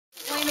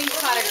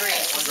agree.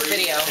 It's a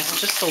video. It's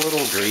just a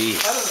little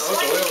grease. I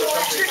don't know.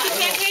 Turkey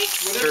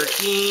pancakes?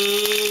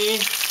 Turkey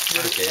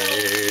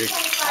pancake.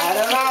 I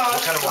don't know.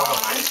 What kind of oil?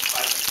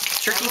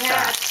 Turkey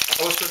fat.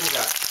 Oh, it's turkey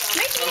fat.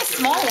 Make me a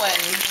small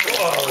one.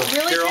 Oh,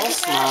 Really? they're all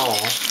small.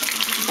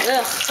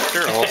 Ugh.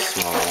 They're all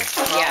small.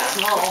 Yeah.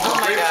 Oh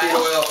my Grapeseed god.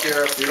 oil,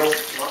 Kara, if you don't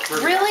want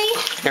turkey.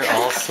 Really? They're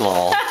all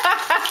small.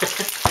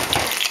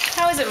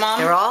 How is it, Mom?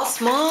 They're all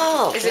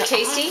small. Is it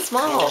tasty?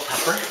 Small.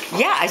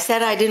 Yeah, I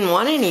said I didn't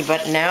want any,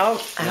 but now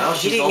Now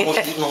she's almost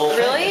eaten the whole thing.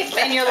 Really?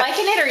 And you're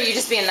liking it, or are you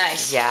just being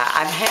nice? Yeah,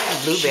 I've had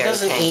She blueberry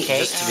doesn't eat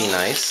pancakes. just to be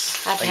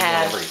nice. I've Like,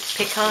 had never eats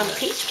pecan just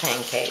to be nice. peach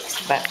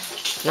pancakes, but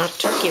not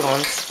turkey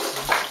ones.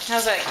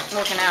 How's that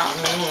working out?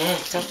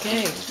 It's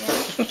okay.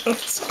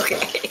 It's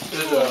okay.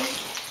 There's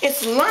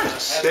It's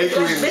lunch. a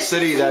bakery in the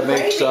city that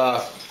makes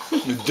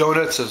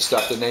donuts and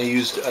stuff, and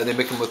they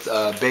make them with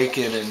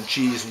bacon and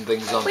cheese and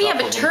things on Well, yeah,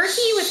 top but of them.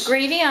 turkey with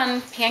gravy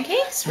on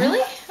pancakes?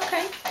 Really?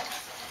 Okay.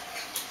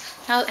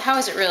 How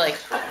is it really?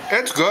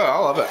 It's good. I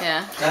love it.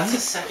 Yeah. That's the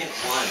second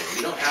one.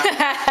 You don't have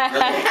to.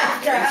 Really?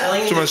 I'm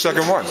telling you. It's my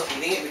second one. You're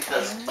eating it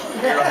because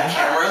you're on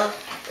camera.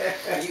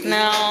 Are you eating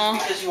No. it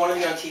because you want to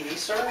be on TV,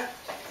 sir?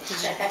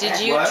 Did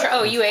you? What?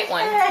 Oh, you ate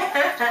one.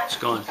 It's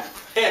gone.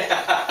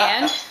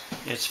 And?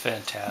 It's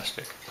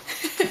fantastic.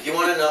 You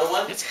want another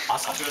one? It's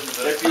awesome.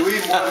 If you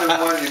eat more than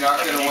one, you're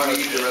not going to want to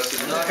eat the rest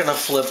of I'm it. not gonna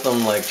flip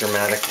them like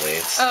dramatically.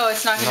 It's Oh,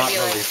 it's not gonna not be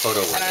like. really photo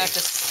I don't have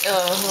worthy.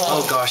 to.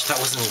 Oh gosh, that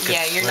wasn't a good.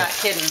 Yeah, you're not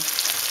flip. kidding.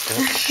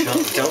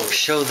 Don't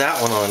show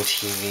that one on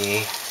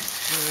TV.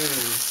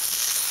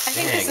 I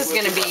think this is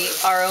gonna be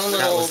our own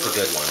That little was the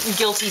good one.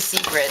 guilty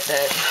secret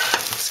that.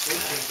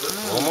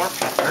 A little more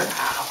pepper.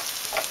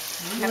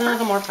 A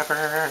little more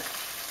pepper.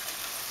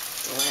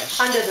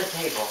 Under the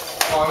table.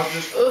 Oh, I was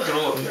just going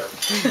to look there.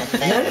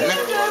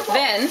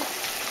 Then,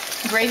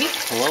 gravy.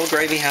 A little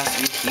gravy has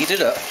to be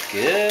heated up.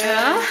 Good.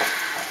 Yeah.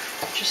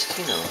 Just,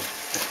 you know,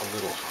 a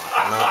little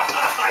hot. Not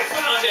I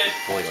found it.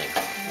 boiling.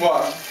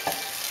 What?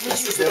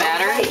 This is the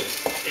batter.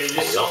 It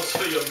is sauce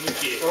for your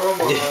Mickey. Oh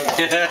my.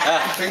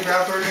 Pink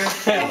pepper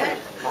again?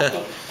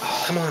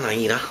 Come on,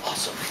 Aida.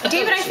 Awesome.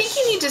 David, I think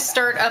you need to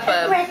start up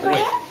a.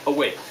 Oh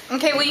wait,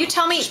 Okay, will you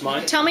tell me? It's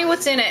mine. Tell me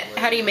what's in it.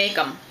 How do you make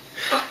them?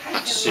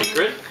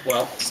 secret.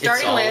 Well,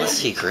 Starting It's all a with,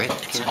 secret.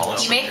 It's all a you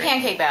secret. make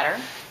pancake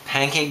batter.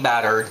 Pancake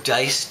batter,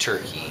 diced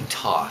turkey,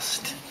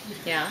 tossed.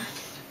 Yeah.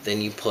 Then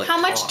you put How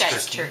much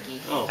diced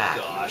turkey? oh Fat.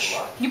 gosh.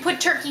 You put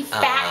turkey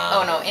fat.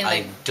 Oh no, in the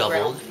I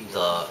doubled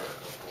grill.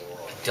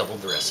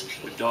 the recipe,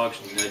 The dog's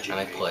nudging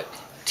and I me. put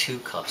 2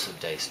 cups of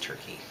diced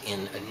turkey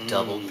in a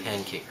double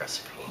pancake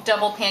recipe.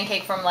 Double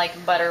pancake from like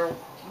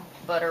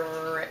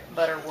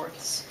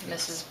Butterworth's,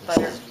 Mrs.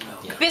 Butter.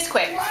 Yeah.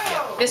 Bisquick.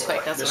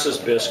 Bisquick. That's This what is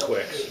I'm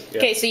Bisquick. Yeah.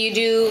 Okay, so you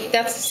do,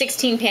 that's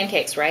 16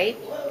 pancakes, right?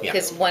 Yeah.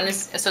 Because one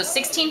is, so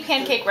 16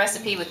 pancake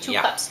recipe with 2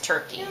 Yeah. cups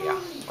turkey. Yeah,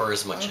 or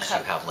as much as Okay.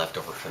 you have left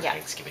over from Yeah.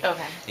 Thanksgiving.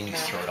 Okay. Then you Yeah.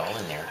 throw it all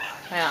in there,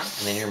 Yeah.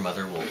 and then your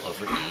mother will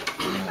overeat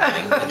in the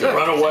morning and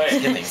Run away.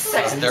 Thanksgiving.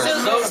 Because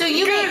they're So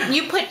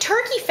you put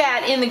turkey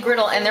fat in the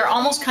griddle and they're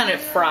almost kind of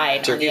fried.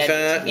 on Turkey the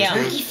edges. fat. Yeah.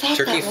 mhm.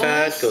 Turkey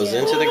fat goes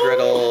into the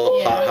griddle,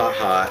 Yeah.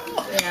 hot,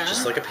 Yeah.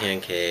 just like a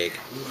pancake.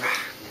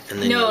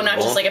 And then No, you not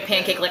just roll- like a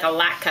pancake, like a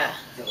latke.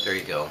 There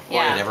you go.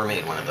 Yeah. I never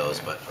made one of those,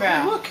 but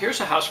Yeah. Look, here's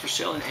a house for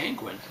sale in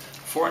Angwin.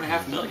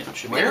 4.5 million.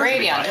 Should And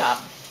gravy on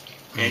top.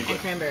 Angwin,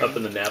 cranberry. up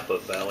in the Napa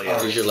Valley.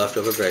 here's your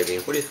leftover gravy.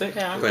 What do you think?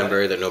 Yeah.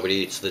 Cranberry that nobody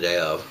eats the day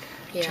of.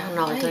 Yeah. John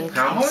Alden,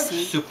 How come much?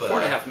 see. Super.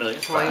 4.5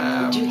 million.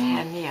 Would you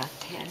hand me a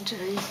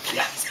tangerine?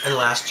 And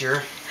last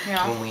year,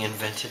 Yeah. when we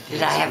invented these,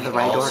 Did I have the we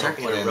right also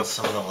order? put in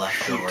some of the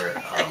leftover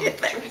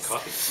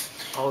Coffee.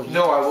 Oh,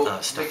 No, I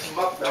will stuffing. mix them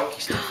up now.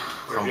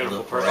 crumbled beautiful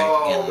up person.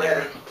 right in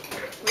there.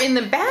 In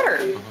the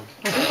batter.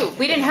 Ooh,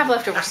 we didn't have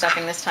leftover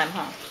stuffing this time,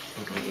 huh?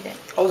 You ate it.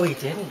 Oh, we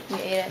didn't. You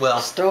ate it. Well,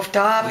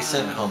 Stovetop. we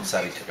sent it home,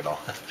 Savvy took it all.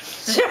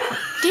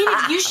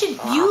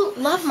 David, you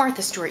love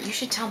Martha Stewart. You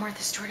should tell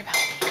Martha Stewart about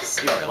these.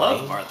 I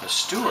love Martha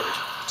Stewart.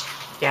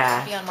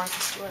 Yeah. Be on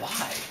Martha Stewart.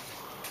 Why?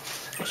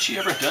 What's she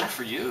ever done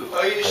for you?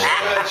 Oh, you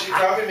should. She'd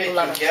probably make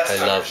Love you it. guess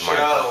I on love her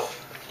Martha. show.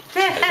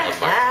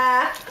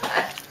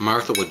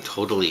 Martha would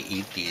totally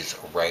eat these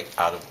right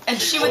out of And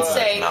she would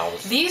say,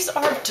 mouths. these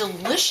are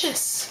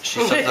delicious. She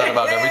says that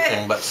about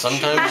everything, but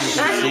sometimes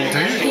you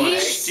can see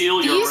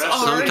Steal your These recipe.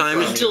 are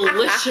Sometimes-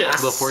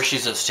 delicious. before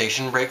she's at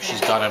station break,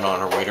 she's got it on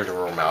her way to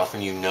her mouth,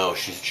 and you know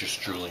she's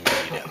just drooling to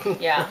eat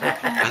it. Yeah.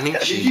 I think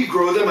Did she, you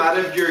grow them out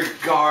of your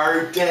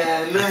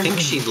garden? I think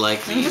she'd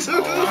like these a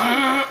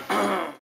lot.